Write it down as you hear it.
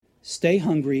Stay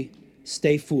hungry,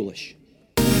 stay foolish.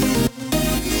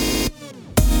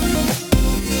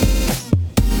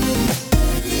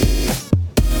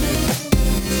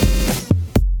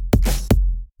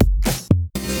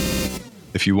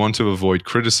 If you want to avoid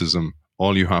criticism,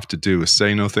 all you have to do is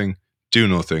say nothing, do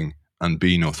nothing, and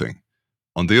be nothing.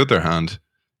 On the other hand,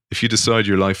 if you decide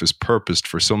your life is purposed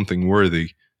for something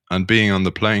worthy, and being on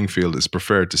the playing field is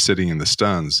preferred to sitting in the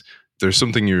stands, there's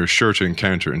something you're sure to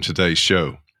encounter in today's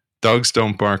show. Dogs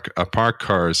Don't Bark at Parked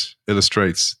Cars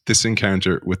illustrates this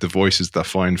encounter with the voices that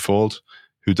find fault,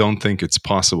 who don't think it's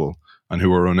possible, and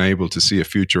who are unable to see a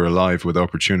future alive with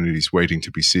opportunities waiting to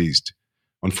be seized.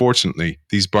 Unfortunately,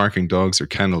 these barking dogs are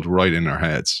kennelled right in our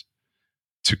heads.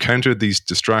 To counter these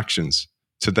distractions,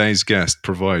 today's guest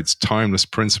provides timeless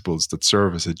principles that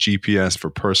serve as a GPS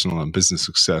for personal and business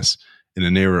success in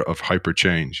an era of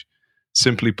hyper-change.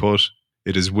 Simply put,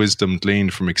 it is wisdom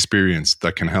gleaned from experience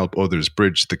that can help others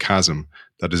bridge the chasm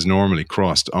that is normally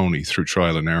crossed only through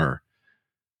trial and error.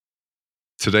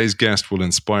 Today's guest will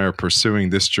inspire pursuing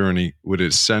this journey with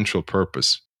its central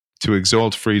purpose, to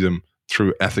exalt freedom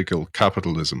through ethical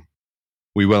capitalism.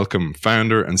 We welcome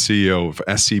founder and CEO of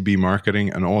SCB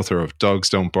Marketing and author of Dogs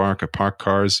Don't Bark at Parked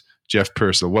Cars, Jeff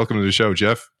Piersall. Welcome to the show,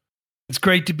 Jeff. It's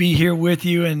great to be here with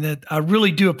you, and I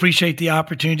really do appreciate the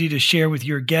opportunity to share with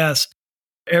your guests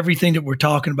everything that we're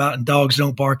talking about in Dogs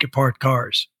Don't Bark at Parked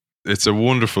Cars. It's a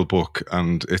wonderful book,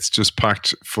 and it's just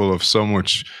packed full of so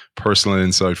much personal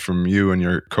insight from you and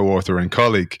your co-author and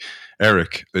colleague,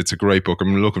 Eric. It's a great book.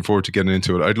 I'm looking forward to getting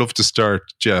into it. I'd love to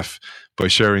start, Jeff, by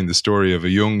sharing the story of a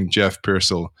young Jeff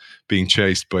Piersall being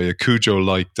chased by a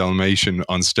Cujo-like Dalmatian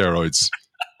on steroids.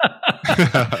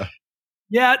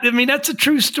 Yeah, I mean, that's a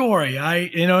true story.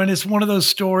 And it's one of those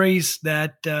stories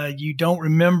that you don't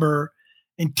remember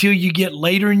until you get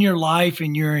later in your life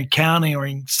and you're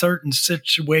encountering certain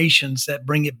situations that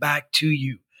bring it back to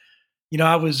you.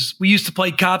 We used to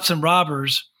play cops and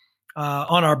robbers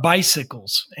on our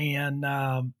bicycles,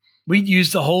 and we'd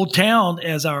use the whole town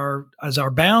as our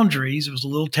boundaries. It was a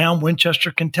little town,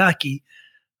 Winchester, Kentucky,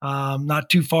 not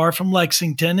too far from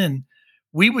Lexington, and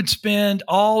we would spend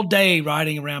all day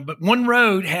riding around. But one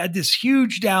road had this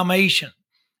huge Dalmatian,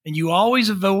 and you always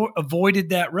avoided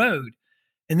that road.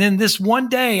 And then this one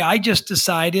day, I just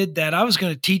decided that I was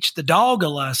going to teach the dog a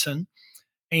lesson,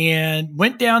 and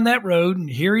went down that road, and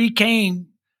here he came,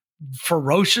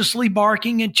 ferociously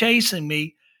barking and chasing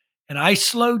me. And I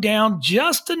slowed down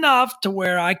just enough to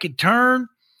where I could turn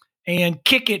and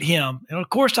kick at him. And of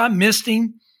course, I missed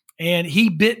him, and he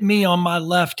bit me on my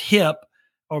left hip,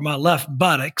 or my left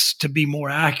buttocks, to be more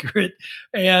accurate.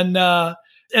 And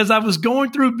as I was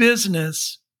going through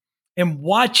business and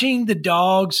watching the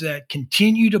dogs that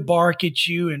continue to bark at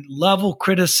you and level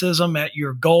criticism at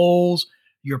your goals,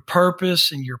 your purpose,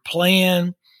 and your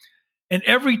plan, and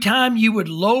every time you would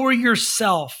lower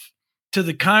yourself to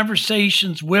the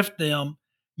conversations with them,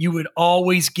 you would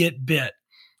always get bit.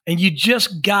 And you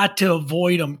just got to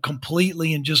avoid them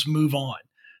completely and just move on.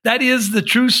 That is the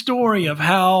true story of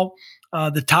how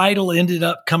the title ended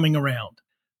up coming around.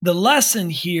 The lesson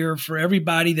here for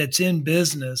everybody that's in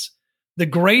business, the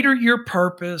greater your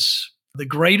purpose, the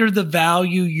greater the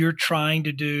value you're trying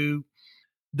to do,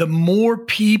 the more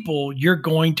people you're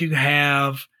going to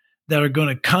have that are going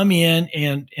to come in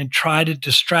and try to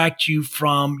distract you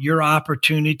from your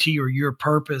opportunity or your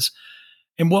purpose,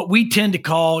 and what we tend to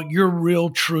call your real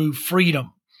true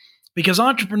freedom. Because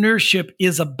entrepreneurship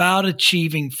is about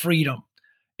achieving freedom.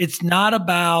 It's not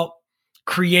about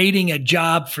creating a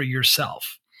job for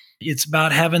yourself. It's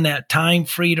about having that time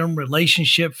freedom,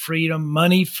 relationship freedom,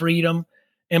 money freedom,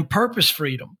 and purpose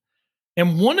freedom.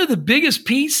 And one of the biggest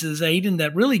pieces, Aiden,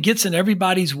 that really gets in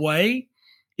everybody's way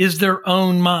is their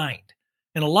own mind.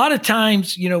 And a lot of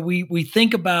times, we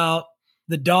think about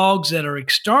the dogs that are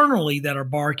externally that are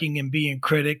barking and being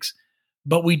critics,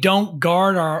 but we don't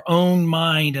guard our own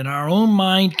mind. And our own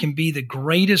mind can be the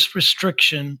greatest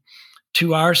restriction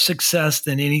to our success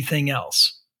than anything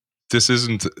else. This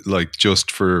isn't like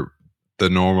just for the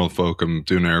normal folk, I'm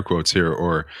doing air quotes here,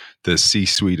 or the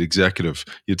C-suite executive.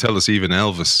 You tell us even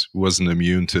Elvis wasn't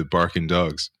immune to barking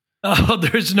dogs. Oh,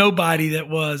 there's nobody that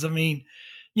was. I mean,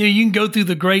 you can go through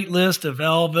the great list of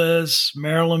Elvis,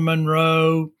 Marilyn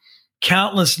Monroe,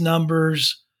 countless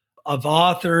numbers of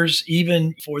authors,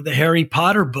 even for the Harry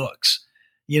Potter books,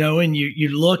 and you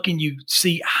look and you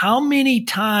see how many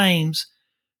times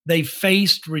they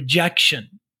faced rejection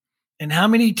and how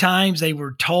many times they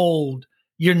were told,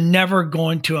 you're never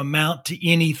going to amount to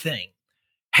anything.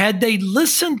 Had they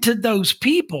listened to those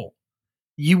people,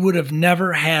 you would have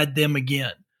never had them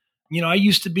again. I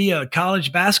used to be a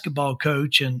college basketball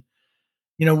coach, and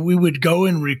we would go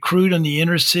and recruit on the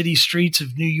inner city streets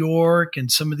of New York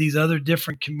and some of these other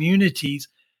different communities.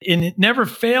 And it never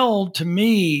failed to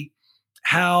me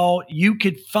how you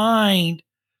could find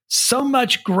so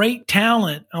much great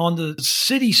talent on the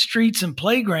city streets and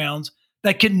playgrounds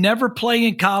that could never play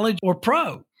in college or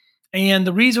pro. And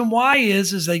the reason why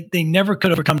is they never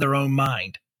could overcome their own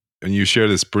mind. And you share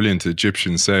this brilliant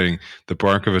Egyptian saying, the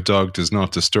bark of a dog does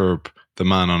not disturb the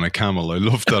man on a camel. I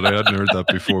love that. I hadn't heard that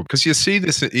before. Because you see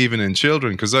this even in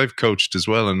children, because I've coached as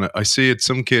well. And I see it.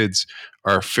 Some kids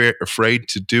are afraid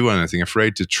to do anything,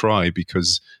 afraid to try,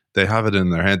 because they have it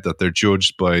in their head that they're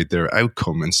judged by their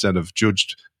outcome instead of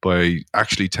judged by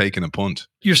actually taking a punt.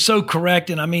 You're so correct.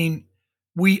 And I mean,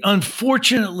 we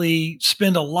unfortunately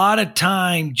spend a lot of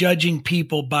time judging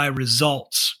people by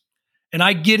results. And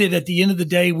I get it. At the end of the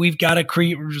day, we've got to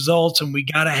create results and we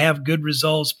got to have good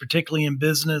results, particularly in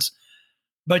business.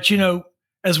 But,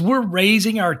 as we're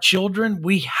raising our children,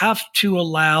 we have to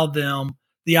allow them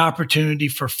the opportunity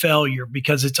for failure,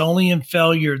 because it's only in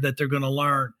failure that they're going to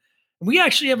learn. We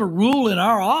actually have a rule in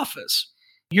our office.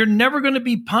 You're never going to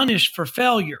be punished for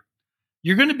failure.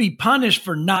 You're going to be punished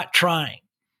for not trying.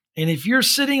 And if you're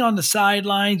sitting on the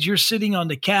sidelines, you're sitting on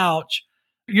the couch,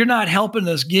 you're not helping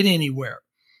us get anywhere.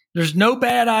 There's no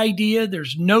bad idea.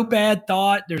 There's no bad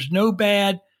thought. There's no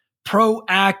bad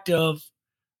proactive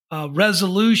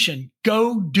resolution.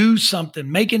 Go do something,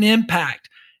 make an impact.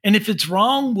 And if it's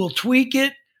wrong, we'll tweak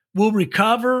it, we'll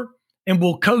recover, and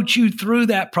we'll coach you through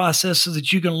that process so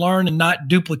that you can learn and not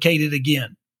duplicate it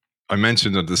again. I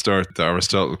mentioned at the start the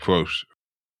Aristotle quote.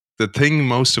 The thing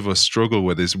most of us struggle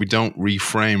with is we don't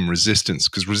reframe resistance,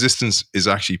 because resistance is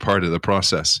actually part of the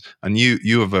process. And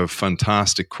you have a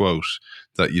fantastic quote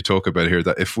that you talk about here,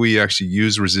 that if we actually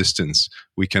use resistance,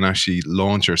 we can actually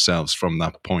launch ourselves from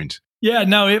that point. Yeah,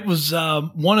 no, it was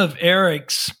one of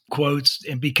Eric's quotes,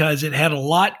 and because it had a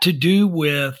lot to do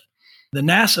with the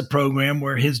NASA program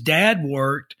where his dad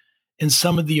worked in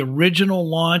some of the original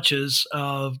launches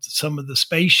of some of the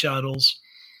space shuttles.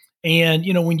 And,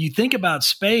 when you think about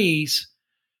space,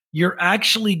 you're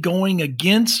actually going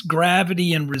against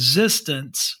gravity and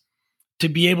resistance to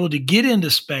be able to get into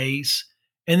space.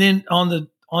 And then on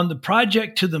the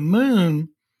project to the moon,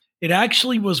 it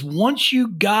actually was once you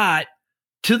got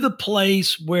to the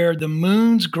place where the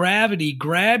moon's gravity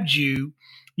grabbed you,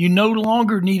 you no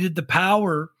longer needed the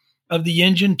power of the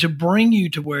engine to bring you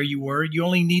to where you were. You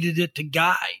only needed it to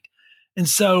guide. And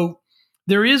so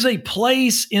there is a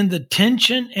place in the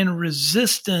tension and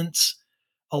resistance,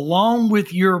 along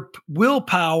with your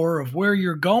willpower of where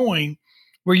you're going,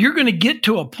 where you're going to get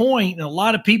to a point, and a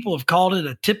lot of people have called it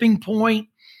a tipping point.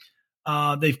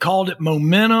 They've called it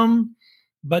momentum,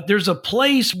 but there's a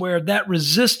place where that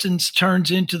resistance turns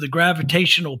into the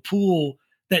gravitational pull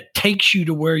that takes you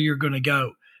to where you're going to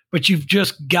go. But you've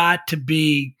just got to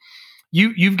be,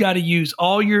 you've got to use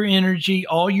all your energy,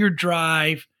 all your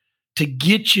drive to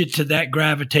get you to that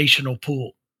gravitational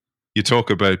pull. You talk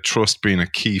about trust being a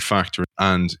key factor,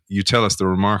 and you tell us the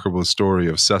remarkable story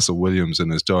of Cecil Williams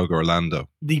and his dog Orlando.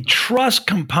 The trust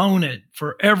component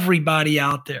for everybody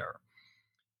out there.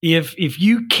 If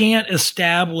you can't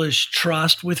establish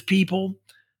trust with people,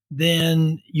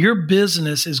 then your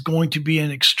business is going to be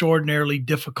an extraordinarily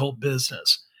difficult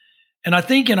business. And I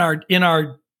think in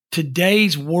our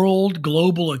today's world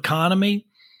global economy,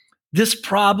 this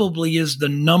probably is the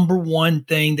number one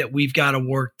thing that we've got to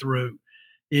work through,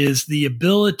 is the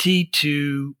ability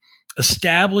to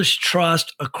establish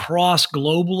trust across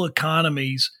global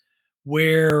economies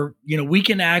where, we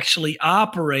can actually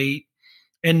operate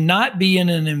and not be in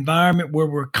an environment where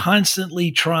we're constantly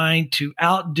trying to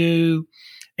outdo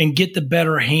and get the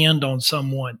better hand on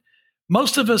someone.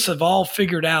 Most of us have all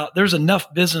figured out there's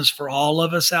enough business for all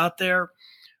of us out there.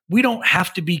 We don't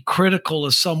have to be critical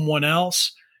of someone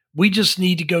else. We just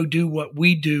need to go do what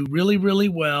we do really, really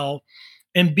well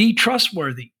and be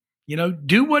trustworthy.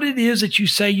 Do what it is that you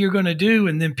say you're going to do,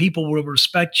 and then people will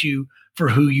respect you for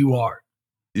who you are.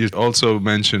 You also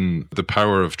mention the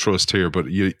power of trust here, but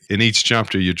in each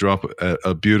chapter you drop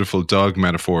a beautiful dog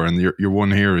metaphor, and your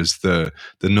one here is the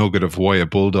nugget of why a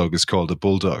bulldog is called a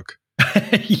bulldog.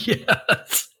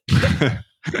 Yes.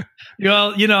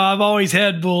 Well, I've always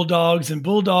had bulldogs, and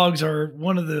bulldogs are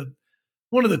one of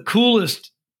the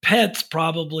coolest pets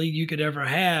probably you could ever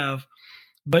have.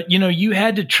 But you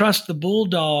had to trust the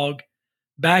bulldog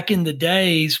back in the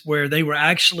days where they were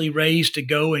actually raised to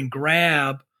go and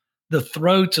grab the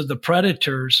throats of the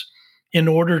predators in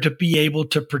order to be able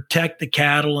to protect the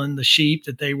cattle and the sheep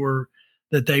that they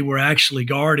were actually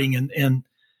guarding. And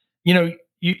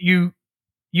you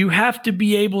you have to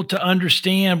be able to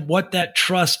understand what that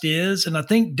trust is. And I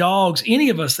think dogs, any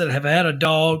of us that have had a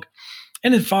dog,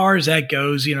 and as far as that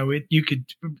goes, you could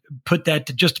put that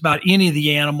to just about any of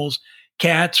the animals,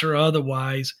 cats or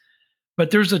otherwise.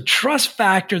 But there's a trust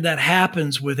factor that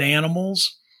happens with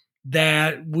animals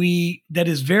that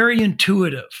is very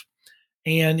intuitive.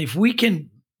 And if we can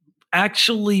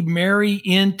actually marry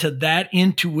into that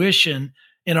intuition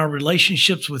in our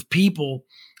relationships with people,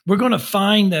 we're going to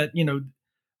find that,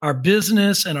 our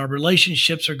business and our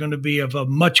relationships are going to be of a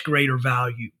much greater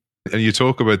value. And you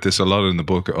talk about this a lot in the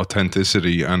book,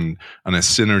 authenticity and a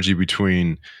synergy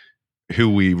between who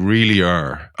we really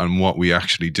are and what we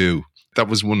actually do. That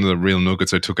was one of the real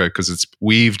nuggets I took out, because it's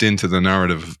weaved into the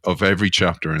narrative of every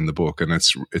chapter in the book, and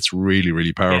it's really,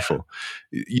 really powerful.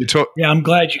 Yeah, I'm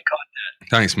glad you caught that.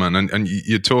 Thanks, man. And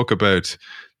you talk about,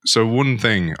 so one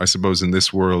thing, I suppose, in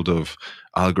this world of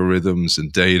algorithms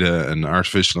and data and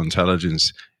artificial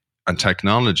intelligence and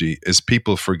technology, is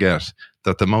people forget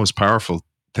that the most powerful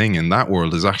thing in that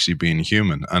world is actually being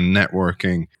human and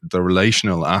networking, the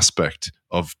relational aspect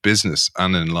of business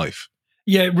and in life.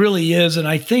 Yeah, it really is. And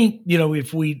I think,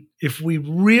 if we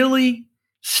really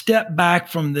step back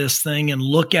from this thing and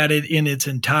look at it in its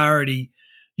entirety,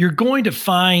 you're going to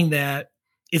find that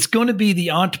it's going to be the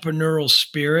entrepreneurial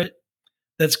spirit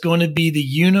that's going to be the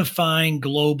unifying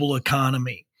global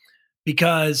economy,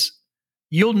 because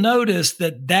you'll notice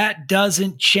that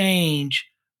doesn't change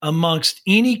amongst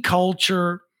any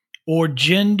culture or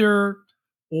gender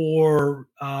or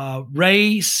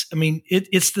race. I mean,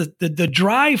 it's the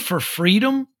drive for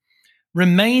freedom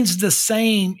remains the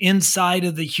same inside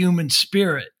of the human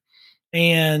spirit.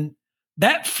 And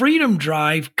that freedom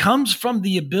drive comes from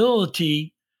the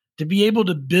ability to be able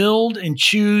to build and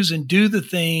choose and do the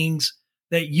things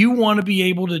that you want to be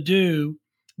able to do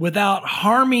without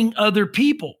harming other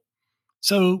people.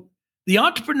 So the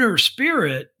entrepreneur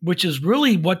spirit, which is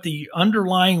really what the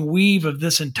underlying weave of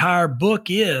this entire book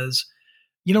is,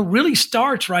 really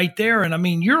starts right there. And I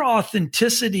mean, your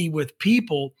authenticity with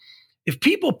people, if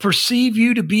people perceive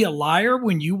you to be a liar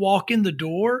when you walk in the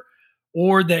door,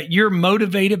 or that you're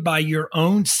motivated by your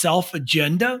own self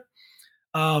agenda,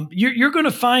 you're going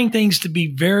to find things to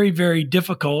be very, very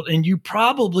difficult. And you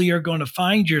probably are going to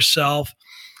find yourself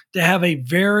to have a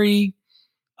very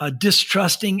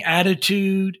distrusting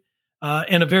attitude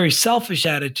and a very selfish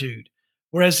attitude.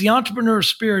 Whereas the entrepreneur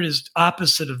spirit is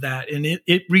opposite of that, and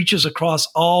it reaches across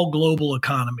all global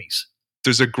economies.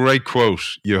 There's a great quote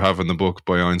you have in the book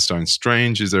by Einstein: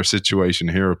 "Strange is our situation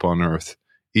here upon earth.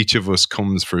 Each of us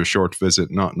comes for a short visit,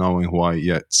 not knowing why,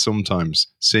 yet sometimes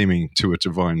seeming to a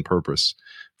divine purpose.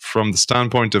 From the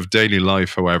standpoint of daily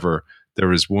life, however,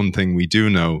 there is one thing we do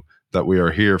know, that we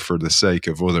are here for the sake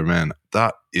of other men."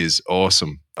 That is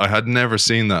awesome. I had never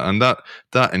seen that. And that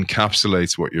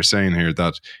encapsulates what you're saying here,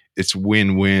 that it's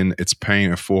win-win, it's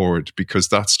paying it forward, because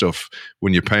that stuff,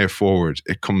 when you pay it forward,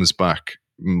 it comes back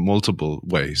multiple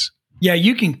ways. Yeah,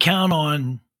 you can count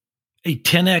on a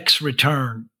 10x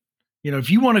return.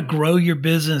 If you want to grow your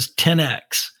business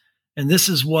 10x, and this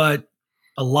is what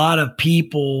a lot of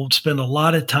people spend a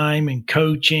lot of time in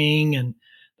coaching, and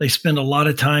they spend a lot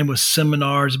of time with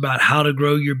seminars about how to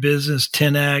grow your business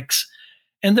 10x.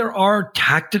 And there are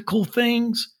tactical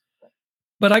things,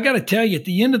 but I got to tell you, at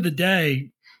the end of the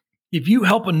day, if you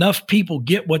help enough people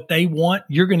get what they want,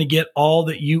 you're going to get all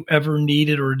that you ever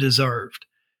needed or deserved.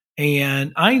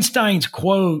 And Einstein's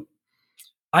quote,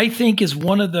 I think, is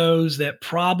one of those that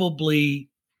probably,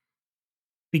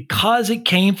 because it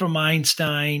came from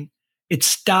Einstein, it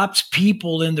stops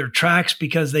people in their tracks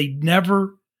because they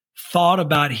never thought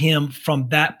about him from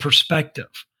that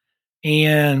perspective.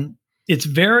 And it's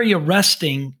very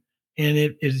arresting, and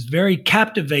it is very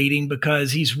captivating,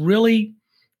 because he's really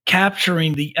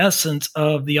capturing the essence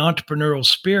of the entrepreneurial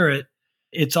spirit.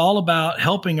 It's all about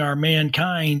helping our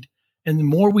mankind. And the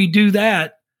more we do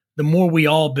that, the more we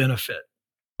all benefit.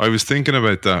 I was thinking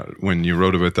about that when you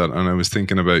wrote about that, and I was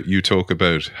thinking about, you talk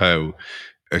about how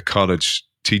a college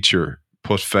teacher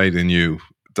put faith in you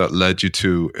that led you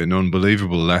to an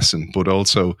unbelievable lesson, but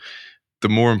also the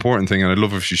more important thing, and I'd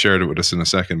love if you shared it with us in a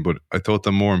second, but I thought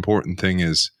the more important thing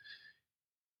is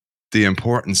the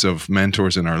importance of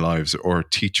mentors in our lives, or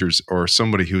teachers, or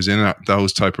somebody who's in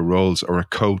those type of roles, or a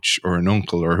coach or an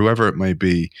uncle or whoever it may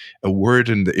be. A word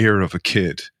in the ear of a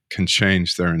kid can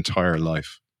change their entire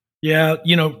life. Yeah.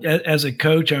 As a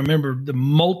coach, I remember the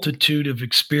multitude of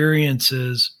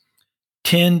experiences,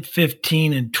 10,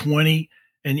 15, and 20,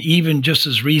 and even just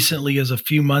as recently as a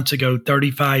few months ago,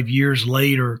 35 years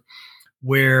later,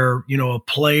 where, a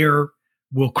player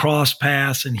will cross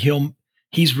paths and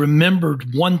he's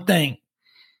remembered one thing.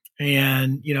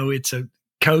 And, it's a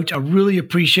Coach, I really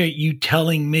appreciate you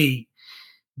telling me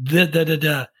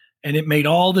da. And it made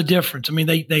all the difference. I mean,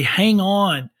 they hang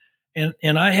on.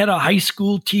 And I had a high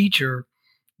school teacher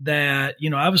that,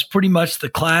 I was pretty much the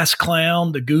class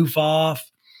clown, the goof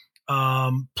off,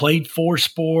 played 4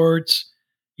 sports,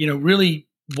 really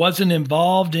wasn't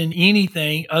involved in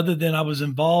anything other than I was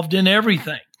involved in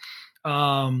everything.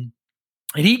 And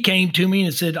he came to me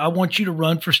and said, I want you to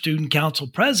run for student council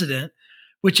president,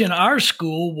 which in our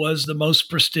school was the most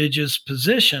prestigious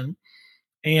position.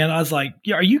 And I was like,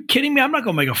 are you kidding me? I'm not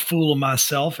going to make a fool of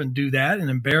myself and do that and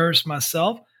embarrass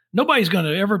myself. Nobody's going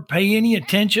to ever pay any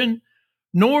attention,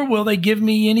 nor will they give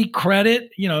me any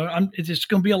credit. It's just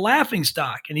going to be a laughing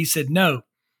stock. And he said, no,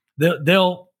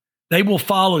 they will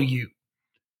follow you.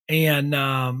 And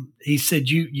he said,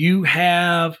 you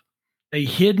have a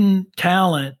hidden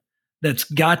talent that's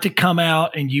got to come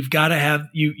out, and you've got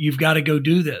to go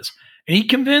do this. And he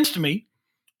convinced me.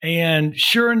 And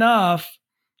sure enough,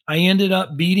 I ended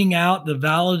up beating out the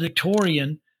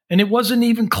valedictorian, and it wasn't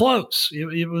even close.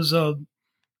 It was a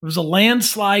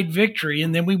landslide victory.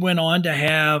 And then we went on to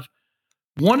have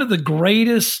one of the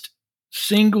greatest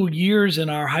single years in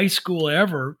our high school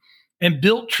ever, and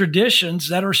built traditions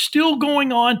that are still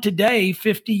going on today,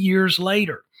 50 years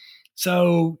later.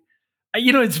 So,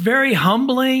 it's very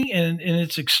humbling and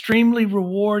it's extremely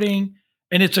rewarding.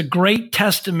 And it's a great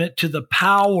testament to the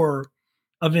power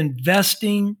of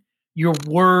investing your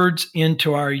words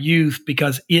into our youth,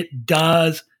 because it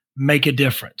does make a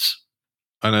difference.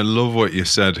 And I love what you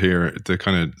said here. The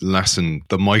kind of lesson,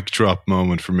 the mic drop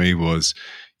moment for me was,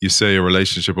 you say a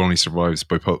relationship only survives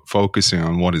by focusing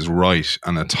on what is right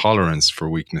and a tolerance for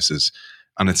weaknesses.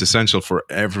 And it's essential for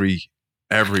every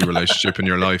relationship in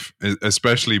your life,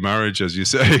 especially marriage, as you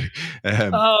say.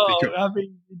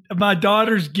 My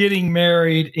daughter's getting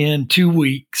married in 2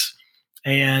 weeks.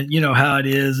 And you know how it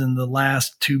is in the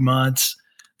last 2 months,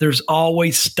 there's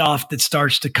always stuff that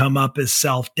starts to come up as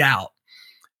self-doubt.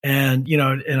 And,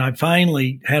 and I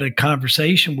finally had a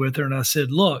conversation with her and I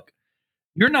said, look,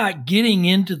 you're not getting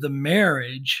into the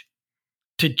marriage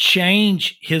to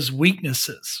change his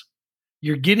weaknesses.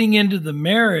 You're getting into the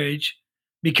marriage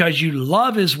because you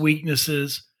love his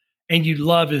weaknesses and you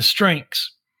love his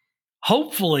strengths.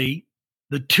 Hopefully,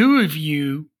 the two of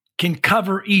you can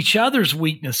cover each other's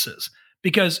weaknesses,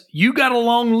 because you got a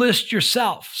long list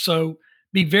yourself. So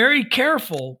be very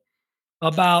careful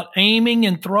about aiming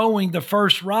and throwing the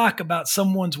first rock about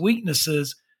someone's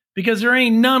weaknesses, because there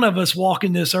ain't none of us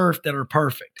walking this earth that are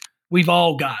perfect. We've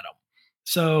all got them.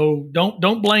 So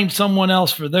don't blame someone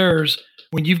else for theirs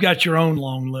when you've got your own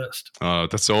long list. Oh,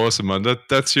 that's awesome, man.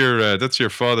 That's your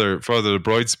father the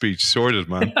bride speech sorted,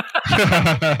 man.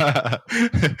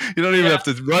 You don't even have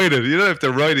to write it. You don't have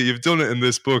to write it. You've done it in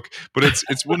this book. But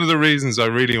it's one of the reasons I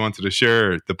really wanted to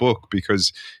share the book,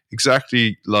 because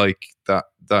exactly like that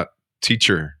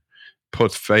teacher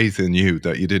put faith in you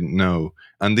that you didn't know.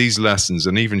 And these lessons,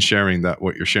 and even sharing that,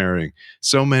 what you're sharing,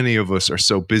 so many of us are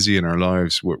so busy in our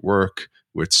lives with work,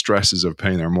 with stresses of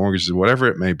paying our mortgages, whatever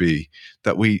it may be,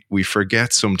 that we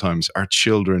forget sometimes our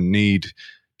children need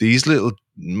these little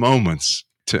moments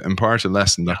to impart a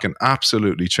lesson that can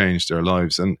absolutely change their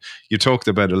lives. And you talked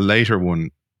about a later one,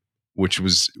 which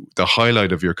was the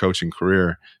highlight of your coaching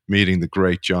career, meeting the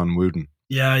great John Wooden.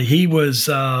 Yeah, he was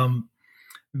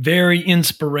very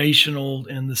inspirational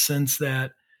in the sense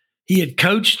that he had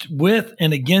coached with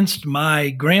and against my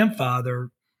grandfather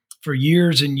for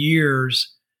years and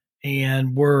years,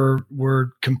 and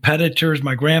were competitors.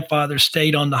 My grandfather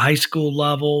stayed on the high school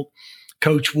level.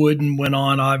 Coach Wooden went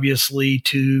on, obviously,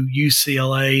 to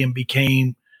UCLA and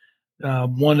became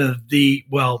one of the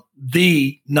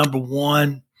number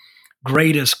one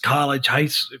greatest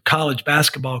college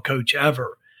basketball coach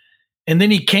ever. And then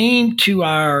he came to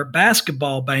our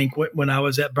basketball banquet when I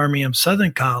was at Birmingham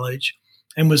Southern College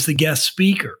and was the guest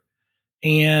speaker.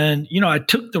 And, I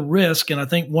took the risk. And I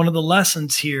think one of the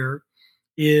lessons here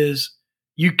is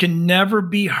you can never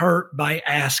be hurt by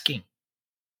asking.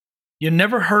 You're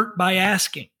never hurt by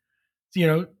asking,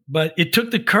 but it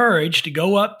took the courage to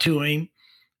go up to him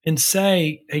and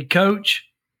say, hey, Coach,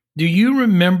 do you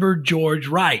remember George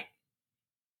Wright?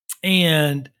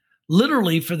 And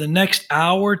literally for the next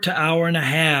hour to hour and a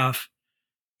half,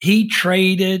 he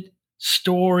traded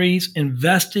stories,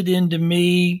 invested into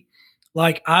me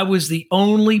like I was the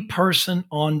only person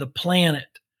on the planet.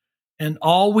 And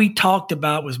all we talked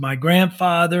about was my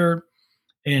grandfather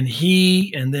and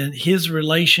then his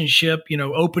relationship,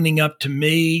 opening up to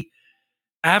me.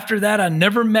 After that, I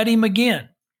never met him again.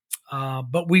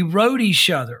 But we wrote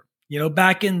each other.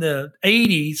 Back in the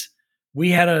 80s,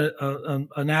 we had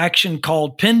an action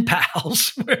called pen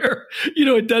pals where,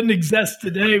 it doesn't exist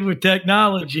today with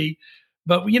technology,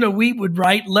 but, we would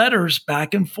write letters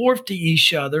back and forth to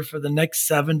each other for the next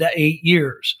 7 to 8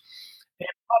 years. And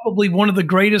probably one of the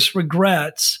greatest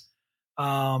regrets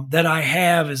that I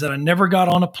have is that I never got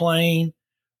on a plane,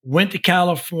 went to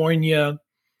California,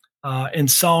 and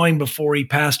saw him before he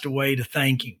passed away to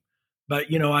thank him. But,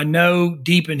 I know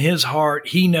deep in his heart,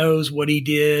 he knows what he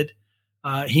did.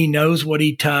 He knows what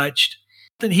he touched.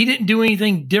 And he didn't do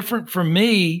anything different for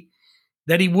me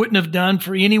that he wouldn't have done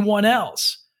for anyone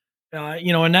else.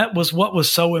 And that was what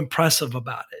was so impressive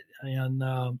about it.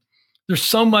 And there's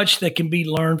so much that can be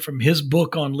learned from his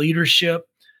book on leadership.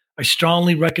 I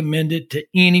strongly recommend it to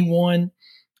anyone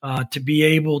to be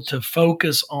able to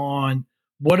focus on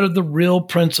what are the real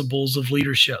principles of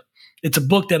leadership. It's a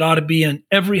book that ought to be in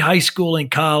every high school and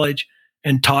college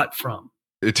and taught from.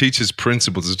 It teaches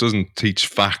principles. It doesn't teach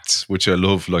facts, which I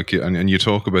love. And you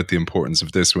talk about the importance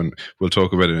of this when we'll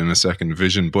talk about it in a second,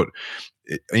 vision. But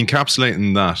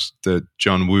encapsulating that, the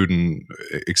John Wooden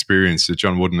experience,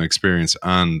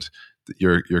 and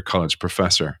your college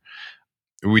professor.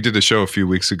 We did a show a few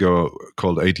weeks ago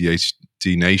called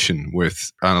ADHD Nation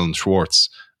with Alan Schwartz.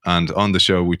 And on the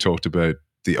show, we talked about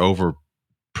the over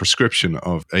prescription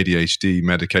of ADHD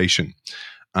medication.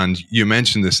 And you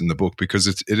mentioned this in the book because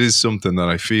it is something that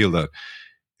I feel that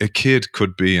a kid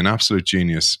could be an absolute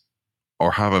genius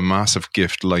or have a massive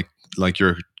gift like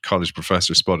your college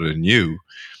professor spotted in you,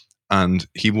 and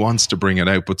he wants to bring it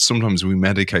out, but sometimes we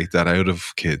medicate that out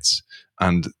of kids,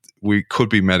 and we could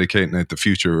be medicating out the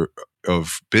future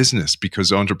of business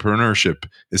because entrepreneurship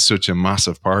is such a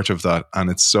massive part of that, and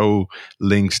it's so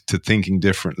linked to thinking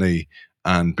differently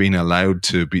and being allowed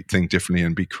to think differently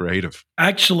and be creative.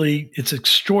 Actually, it's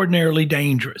extraordinarily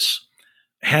dangerous.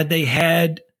 Had they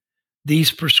had these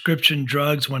prescription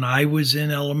drugs when I was in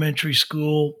elementary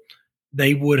school,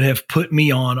 they would have put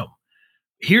me on them.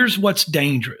 Here's what's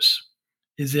dangerous,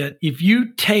 is that if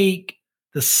you take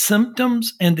the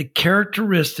symptoms and the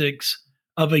characteristics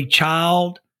of a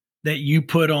child that you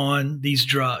put on these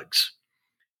drugs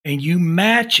and you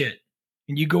match it,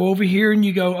 and you go over here and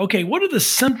you go, okay, what are the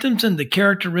symptoms and the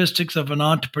characteristics of an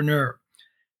entrepreneur?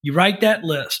 You write that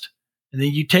list, and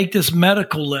then you take this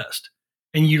medical list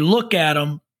and you look at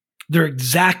them. They're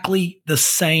exactly the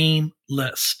same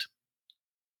list.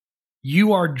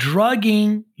 You are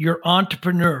drugging your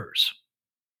entrepreneurs.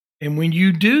 And when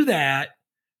you do that,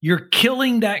 you're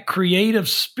killing that creative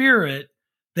spirit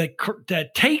that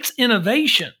takes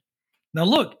innovation. Now,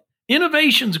 look,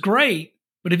 innovation's great,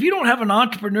 but if you don't have an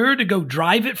entrepreneur to go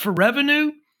drive it for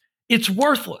revenue, it's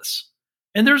worthless.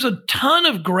 And there's a ton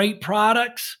of great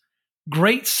products,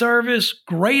 great service,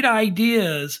 great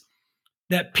ideas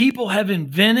that people have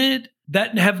invented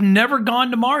that have never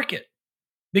gone to market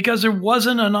because there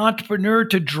wasn't an entrepreneur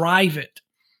to drive it.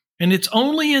 And it's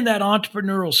only in that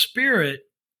entrepreneurial spirit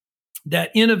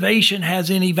that innovation has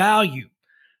any value.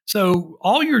 So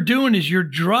all you're doing is you're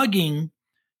drugging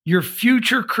your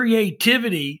future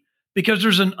creativity because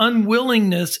there's an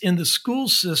unwillingness in the school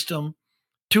system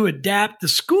to adapt the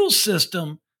school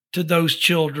system to those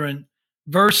children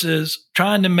versus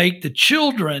trying to make the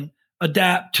children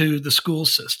adapt to the school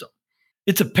system.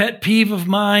 It's a pet peeve of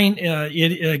mine.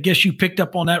 I guess you picked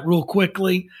up on that real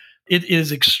quickly. It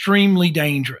is extremely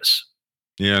dangerous.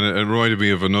 Yeah, and it reminded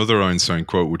me of another Einstein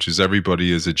quote, which is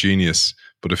everybody is a genius,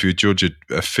 but if you judge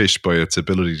a fish by its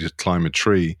ability to climb a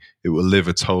tree, it will live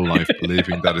its whole life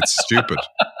believing that it's stupid.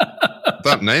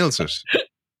 That nails it.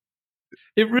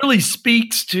 It really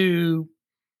speaks to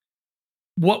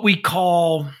what we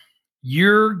call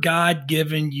your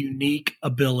God-given unique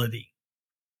ability.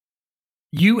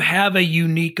 You have a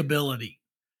unique ability.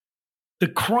 The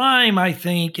crime, I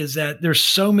think, is that there's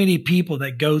so many people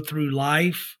that go through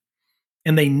life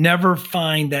and they never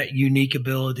find that unique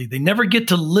ability. They never get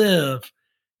to live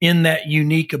in that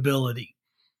unique ability.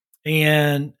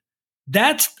 And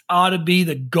that's ought to be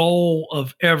the goal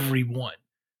of everyone.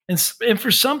 And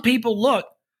for some people, look,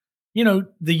 the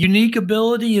unique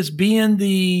ability is being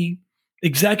the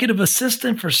executive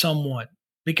assistant for someone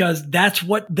because that's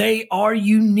what they are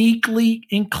uniquely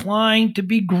inclined to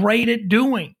be great at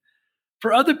doing.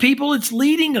 For other people, it's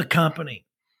leading a company.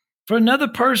 For another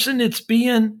person, it's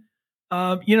being,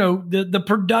 the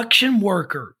production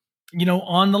worker,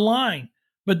 on the line.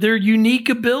 But their unique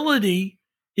ability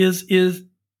is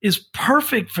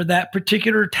perfect for that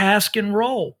particular task and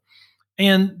role.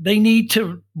 And they need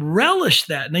to relish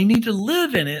that, and they need to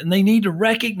live in it, and they need to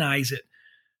recognize it.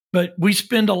 But we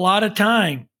spend a lot of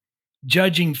time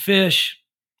judging fish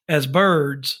as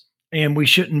birds, and we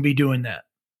shouldn't be doing that.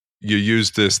 You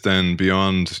use this then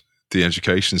beyond the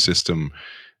education system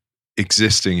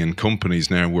existing in companies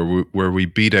now where we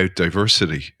beat out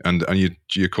diversity, and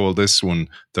you call this one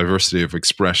diversity of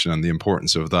expression and the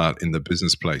importance of that in the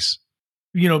business place.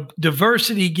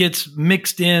 Diversity gets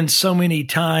mixed in so many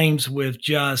times with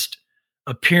just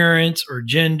appearance or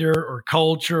gender or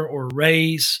culture or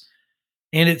race.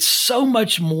 And it's so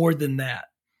much more than that.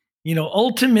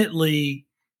 Ultimately,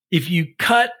 if you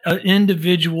cut an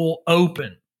individual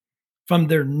open from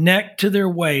their neck to their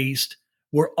waist,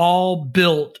 we're all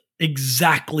built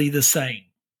exactly the same.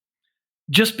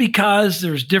 Just because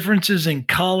there's differences in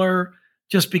color,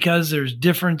 just because there's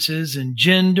differences in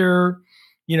gender,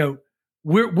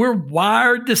 we're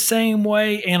wired the same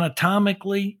way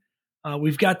anatomically.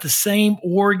 We've got the same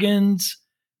organs,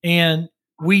 and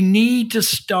we need to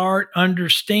start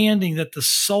understanding that the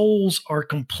souls are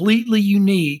completely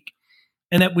unique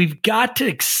and that we've got to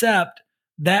accept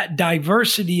that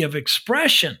diversity of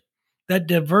expression, that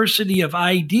diversity of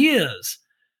ideas.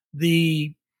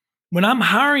 When I'm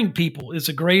hiring people, is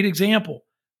a great example.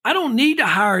 I don't need to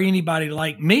hire anybody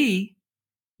like me.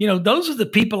 Those are the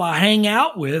people I hang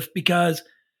out with because,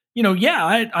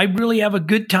 I really have a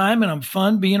good time and I'm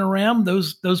fun being around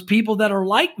those people that are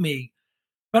like me.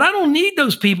 But I don't need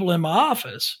those people in my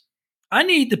office. I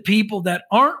need the people that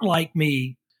aren't like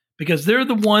me because they're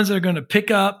the ones that are going to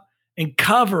pick up and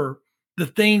cover the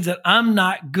things that I'm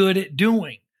not good at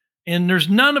doing. And there's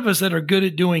none of us that are good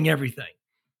at doing everything.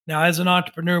 Now, as an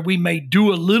entrepreneur, we may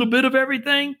do a little bit of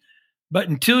everything, but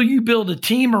until you build a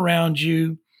team around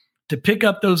you to pick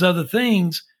up those other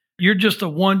things, you're just a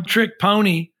one-trick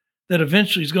pony that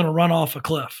eventually is going to run off a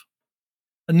cliff.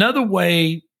 Another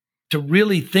way to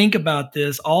really think about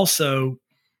this also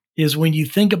is when you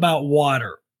think about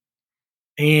water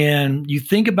and you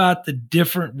think about the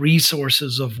different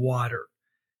resources of water,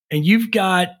 and you've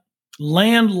got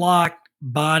landlocked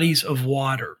bodies of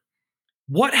water.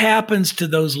 What happens to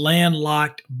those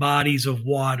landlocked bodies of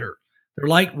water? They're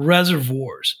like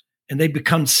reservoirs and they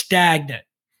become stagnant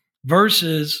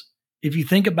versus if you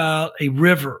think about a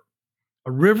river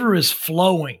is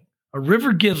flowing. A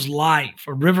river gives life.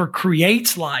 A river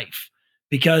creates life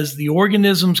because the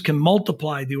organisms can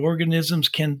multiply. The organisms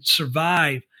can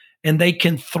survive and they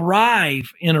can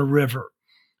thrive in a river.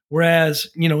 Whereas,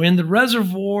 in the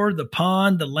reservoir, the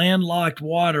pond, the landlocked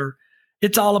water,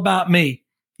 it's all about me.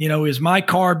 Is my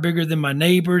car bigger than my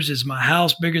neighbor's? Is my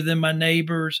house bigger than my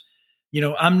neighbor's?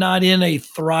 I'm not in a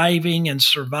thriving and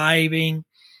surviving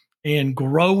and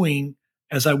growing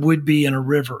as I would be in a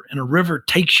river. And a river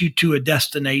takes you to a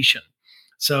destination.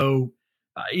 So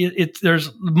there's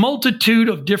a multitude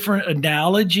of different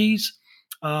analogies.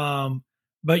 But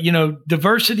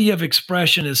diversity of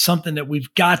expression is something that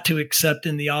we've got to accept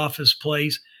in the office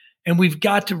place, and we've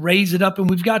got to raise it up and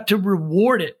we've got to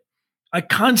reward it. I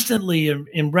constantly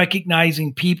am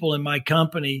recognizing people in my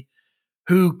company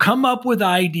who come up with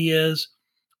ideas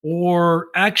or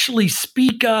actually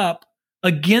speak up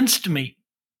against me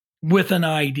with an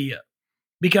idea,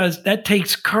 because that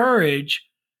takes courage.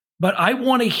 But I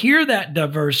want to hear that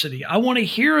diversity. I want to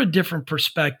hear a different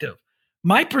perspective.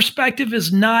 My perspective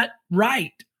is not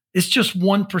right. It's just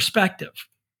one perspective.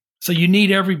 So you need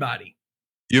everybody.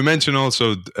 You mentioned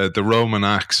also the Roman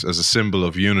axe as a symbol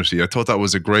of unity. I thought that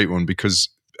was a great one because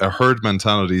a herd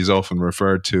mentality is often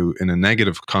referred to in a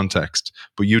negative context,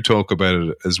 but you talk about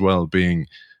it as well being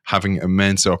having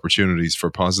immense opportunities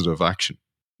for positive action.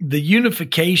 The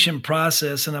unification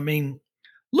process, and I mean,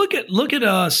 look at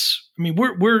us. I mean,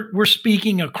 we're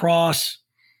speaking across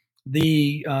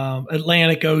the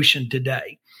Atlantic Ocean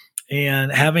today,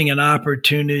 and having an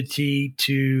opportunity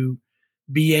to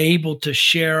be able to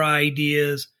share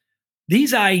ideas.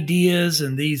 These ideas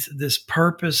and this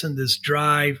purpose and this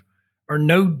drive are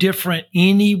no different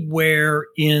anywhere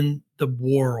in the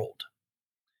world.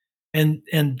 And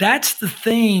that's the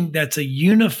thing that's a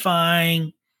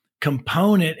unifying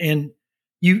component. And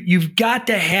you've got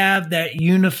to have that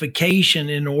unification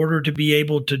in order to be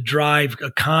able to drive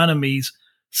economies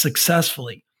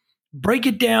successfully. Break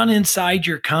it down inside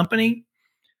your company.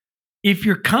 If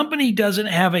your company doesn't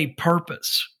have a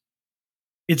purpose,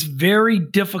 it's very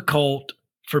difficult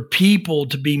for people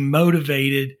to be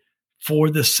motivated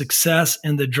for the success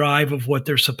and the drive of what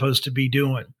they're supposed to be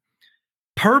doing.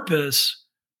 Purpose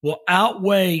will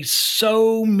outweigh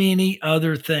so many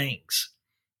other things,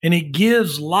 and it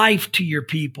gives life to your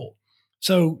people.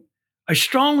 So I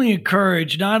strongly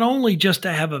encourage not only just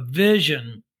to have a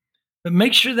vision, but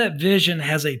make sure that vision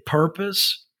has a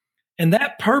purpose, and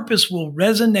that purpose will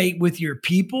resonate with your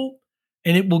people,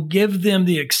 and it will give them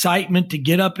the excitement to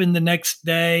get up in the next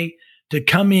day, to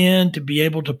come in, to be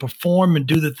able to perform and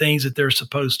do the things that they're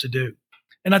supposed to do.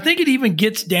 And I think it even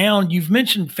gets down, you've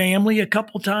mentioned family a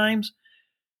couple times.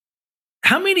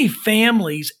 How many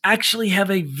families actually have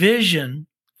a vision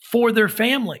for their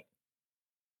family?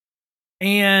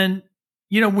 And,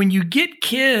 when you get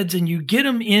kids and you get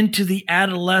them into the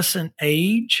adolescent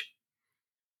age,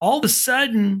 all of a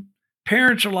sudden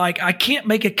parents are like, I can't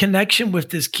make a connection with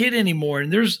this kid anymore.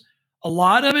 And there's a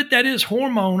lot of it that is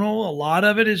hormonal. A lot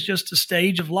of it is just a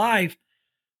stage of life.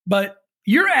 But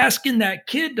you're asking that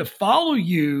kid to follow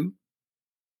you,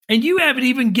 and you haven't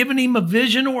even given him a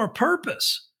vision or a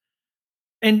purpose.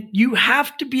 And you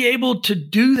have to be able to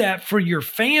do that for your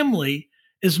family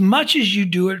as much as you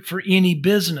do it for any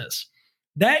business.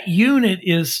 That unit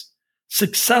is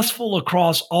successful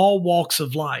across all walks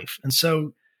of life. And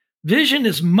so vision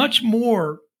is much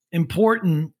more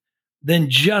important than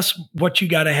just what you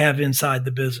got to have inside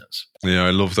the business. Yeah, I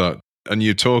love that. And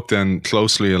you talk then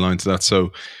closely aligned to that.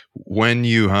 So when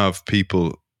you have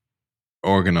people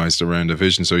organized around a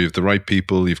vision, so you have the right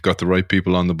people, you've got the right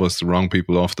people on the bus, the wrong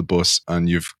people off the bus, and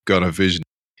you've got a vision.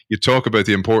 You talk about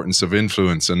the importance of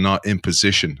influence and not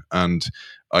imposition. And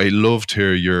I loved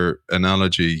here your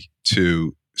analogy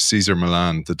to Cesar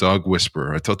Millan, the dog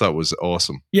whisperer. I thought that was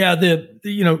awesome. Yeah,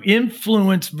 the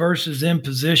influence versus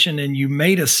imposition. And you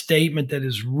made a statement that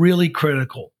is really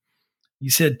critical. You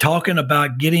said talking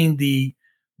about getting the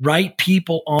right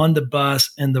people on the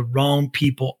bus and the wrong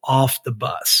people off the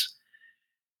bus.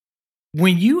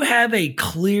 When you have a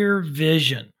clear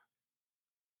vision,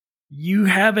 you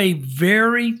have a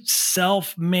very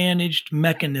self-managed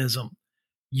mechanism.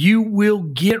 You will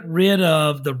get rid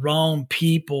of the wrong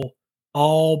people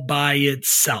all by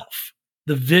itself.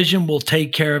 The vision will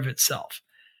take care of itself.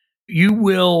 You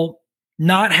will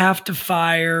not have to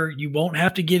fire. You won't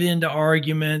have to get into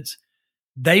arguments.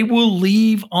 They will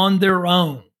leave on their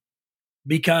own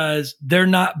because they're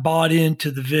not bought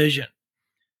into the vision.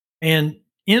 And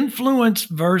influence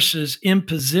versus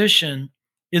imposition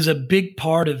is a big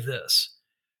part of this.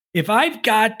 If I've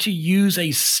got to use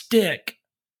a stick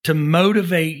to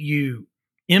motivate you,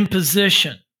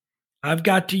 imposition, I've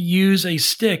got to use a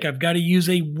stick, I've got to use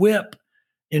a whip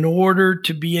in order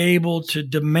to be able to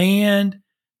demand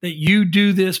that you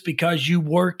do this because you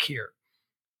work here,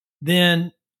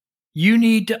 then you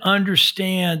need to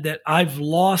understand that I've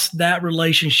lost that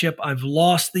relationship. I've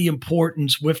lost the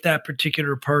importance with that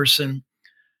particular person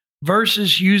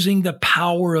versus using the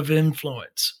power of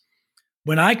influence.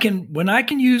 When I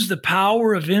can use the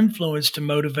power of influence to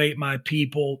motivate my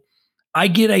people, I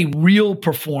get a real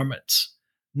performance,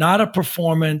 not a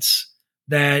performance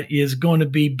that is going to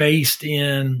be based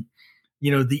in,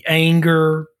 the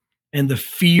anger and the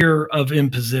fear of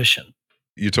imposition.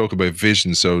 You talk about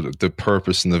vision, so the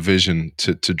purpose and the vision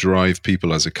to drive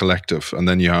people as a collective, and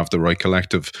then you have the right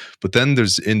collective. But then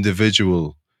there's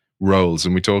individual roles,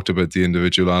 and we talked about the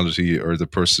individuality or the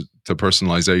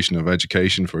personalization of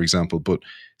education, for example. But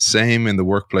same in the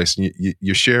workplace, and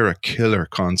you share a killer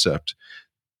concept.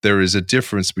 There is a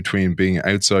difference between being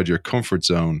outside your comfort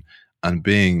zone and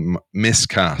being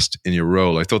miscast in your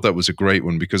role. I thought that was a great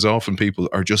one because often people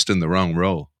are just in the wrong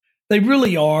role. They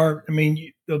really are. I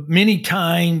mean, many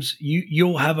times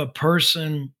you'll have a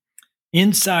person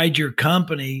inside your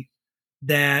company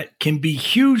that can be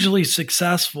hugely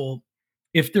successful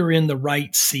if they're in the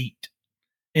right seat.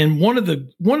 And one of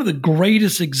the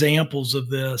greatest examples of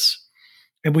this,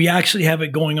 and we actually have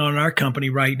it going on in our company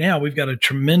right now, we've got a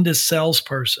tremendous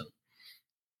salesperson,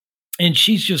 and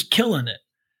she's just killing it.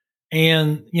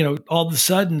 And, all of a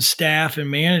sudden staff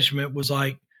and management was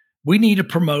like, we need to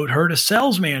promote her to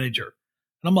sales manager.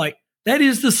 And I'm like, that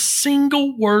is the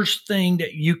single worst thing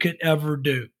that you could ever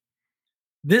do.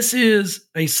 This is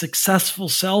a successful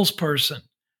salesperson.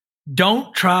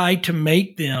 Don't try to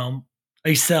make them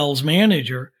a sales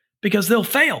manager because they'll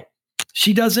fail.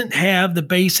 She doesn't have the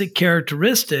basic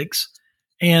characteristics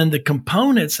and the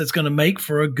components that's going to make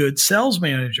for a good sales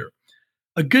manager.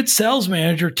 A good sales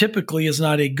manager typically is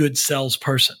not a good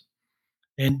salesperson.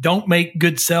 And don't make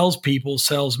good salespeople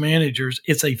sales managers.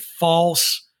 It's a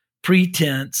false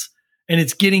pretense, and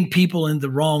it's getting people in the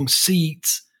wrong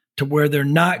seats to where they're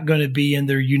not going to be in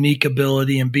their unique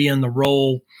ability and be in the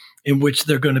role in which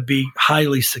they're going to be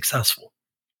highly successful.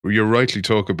 You rightly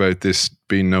talk about this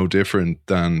being no different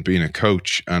than being a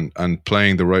coach and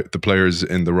playing the players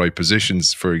in the right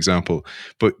positions, for example.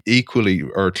 But equally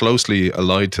or closely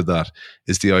allied to that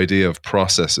is the idea of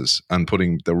processes and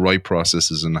putting the right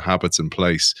processes and habits in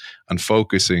place and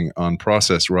focusing on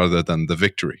process rather than the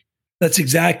victory. That's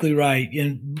exactly right.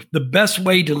 And the best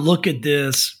way to look at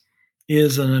this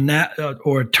is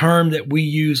a term that we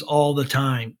use all the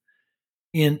time.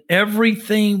 In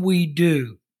everything we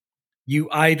do, you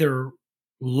either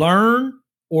learn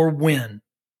or win.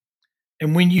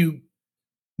 And when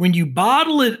you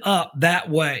bottle it up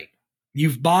that way,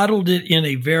 you've bottled it in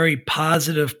a very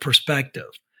positive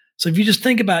perspective. So if you just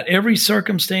think about every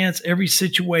circumstance, every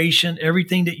situation,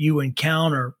 everything that you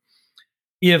encounter,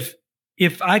 if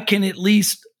I can at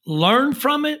least learn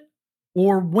from it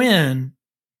or win,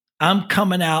 I'm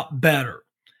coming out better.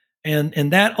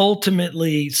 And that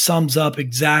ultimately sums up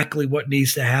exactly what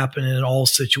needs to happen in all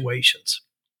situations.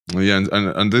 Yeah,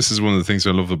 and this is one of the things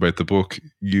I love about the book.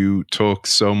 You talk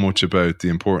so much about the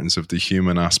importance of the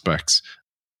human aspects.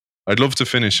 I'd love to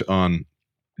finish on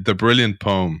the brilliant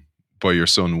poem by your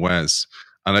son Wes,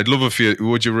 and I'd love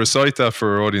would you recite that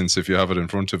for our audience if you have it in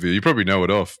front of you? You probably know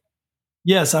it off.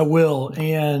 Yes, I will.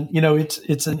 And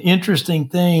it's an interesting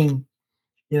thing.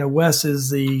 Wes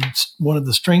is one of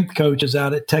the strength coaches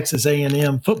out at Texas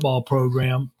A&M football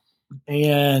program,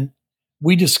 and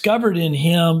we discovered in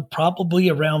him probably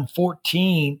around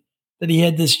 14 that he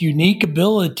had this unique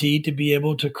ability to be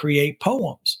able to create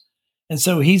poems. And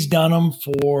so he's done them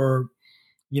for,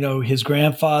 his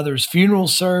grandfather's funeral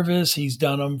service. He's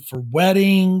done them for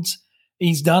weddings.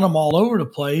 He's done them all over the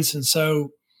place. And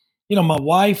so, my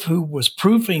wife, who was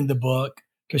proofing the book,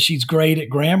 because she's great at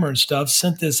grammar and stuff,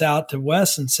 sent this out to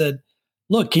Wes and said,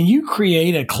 look, can you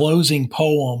create a closing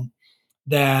poem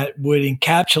that would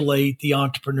encapsulate the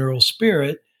entrepreneurial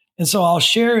spirit? And so I'll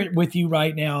share it with you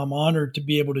right now. I'm honored to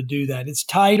be able to do that. It's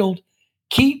titled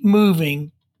Keep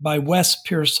Moving by Wes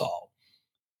Piersall.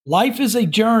 Life is a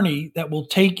journey that will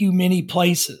take you many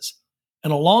places,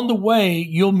 and along the way,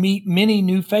 you'll meet many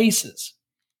new faces.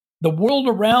 The world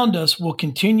around us will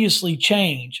continuously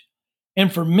change,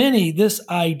 and for many, this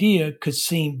idea could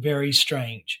seem very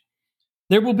strange.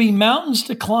 There will be mountains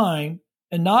to climb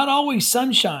and not always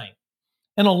sunshine.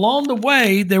 And along the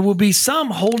way, there will be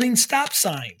some holding stop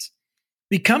signs.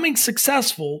 Becoming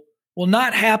successful will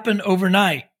not happen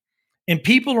overnight, and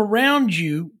people around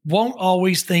you won't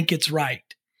always think it's right.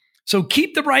 So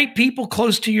keep the right people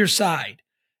close to your side.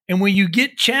 And when you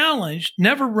get challenged,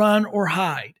 never run or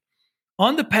hide.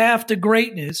 On the path to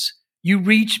greatness, you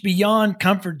reach beyond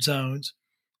comfort zones,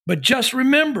 but just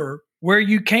remember where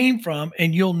you came from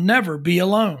and you'll never be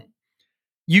alone.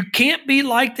 You can't be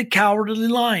like the cowardly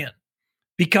lion,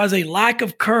 because a lack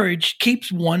of courage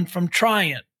keeps one from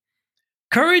trying.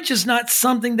 Courage is not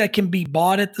something that can be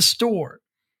bought at the store,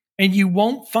 and you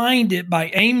won't find it by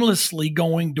aimlessly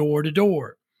going door to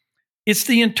door. It's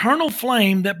the internal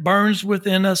flame that burns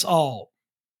within us all.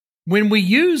 When we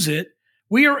use it,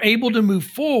 we are able to move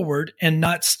forward and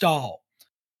not stall.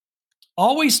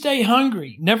 Always stay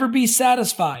hungry, never be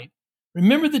satisfied.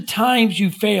 Remember the times you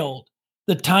failed,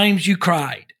 the times you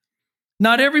cried.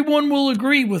 Not everyone will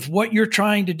agree with what you're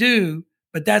trying to do,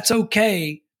 but that's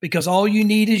okay, because all you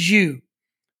need is you.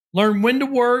 Learn when to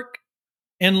work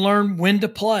and learn when to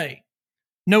play.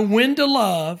 Know when to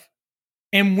love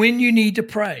and when you need to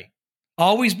pray.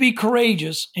 Always be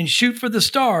courageous and shoot for the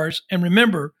stars. And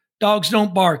remember, dogs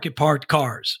don't bark at parked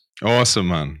cars. Awesome,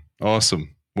 man.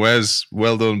 Awesome. Wes,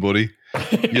 well done, buddy.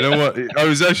 You know what? I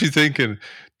was actually thinking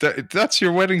that's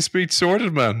your wedding speech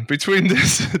sorted, man. Between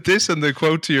this and the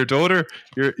quote to your daughter,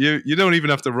 you don't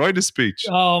even have to write a speech.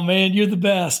 Oh man, you're the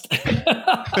best.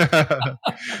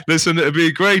 Listen, it'd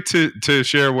be great to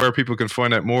share where people can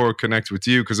find out more, connect with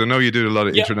you, because I know you do a lot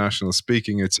of international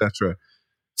speaking, etc.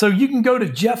 So you can go to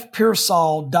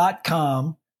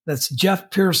jeffpiersall.com. That's Jeff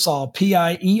Piersall,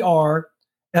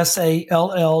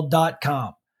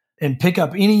 Piersall.com, and pick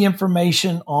up any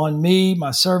information on me,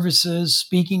 my services,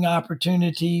 speaking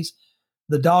opportunities,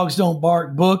 the Dogs Don't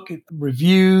Bark book,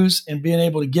 reviews, and being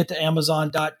able to get to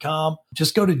Amazon.com.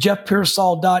 Just go to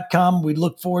jeffpiersall.com. We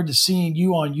look forward to seeing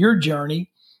you on your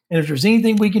journey. And if there's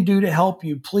anything we can do to help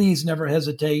you, please never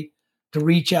hesitate to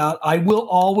reach out. I will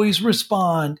always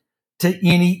respond to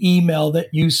any email that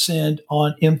you send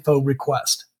on info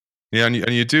request. Yeah, and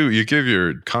you give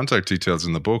your contact details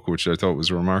in the book, which I thought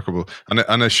was remarkable.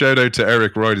 And a shout out to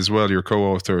Eric Wright as well, your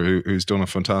co-author, who's done a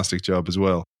fantastic job as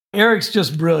well. Eric's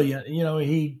just brilliant.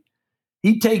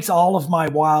 He takes all of my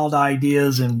wild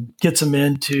ideas and gets them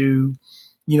into,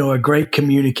 a great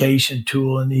communication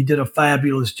tool. And he did a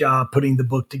fabulous job putting the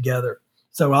book together.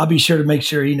 So I'll be sure to make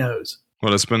sure he knows.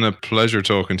 Well, it's been a pleasure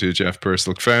talking to you, Jeff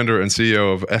Piersall, founder and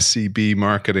CEO of SCB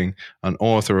Marketing and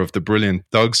author of the brilliant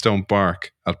Dogs Don't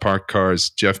Bark at Parked Cars.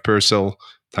 Jeff Piersall,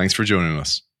 thanks for joining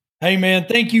us. Hey, man,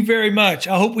 thank you very much.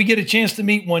 I hope we get a chance to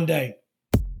meet one day.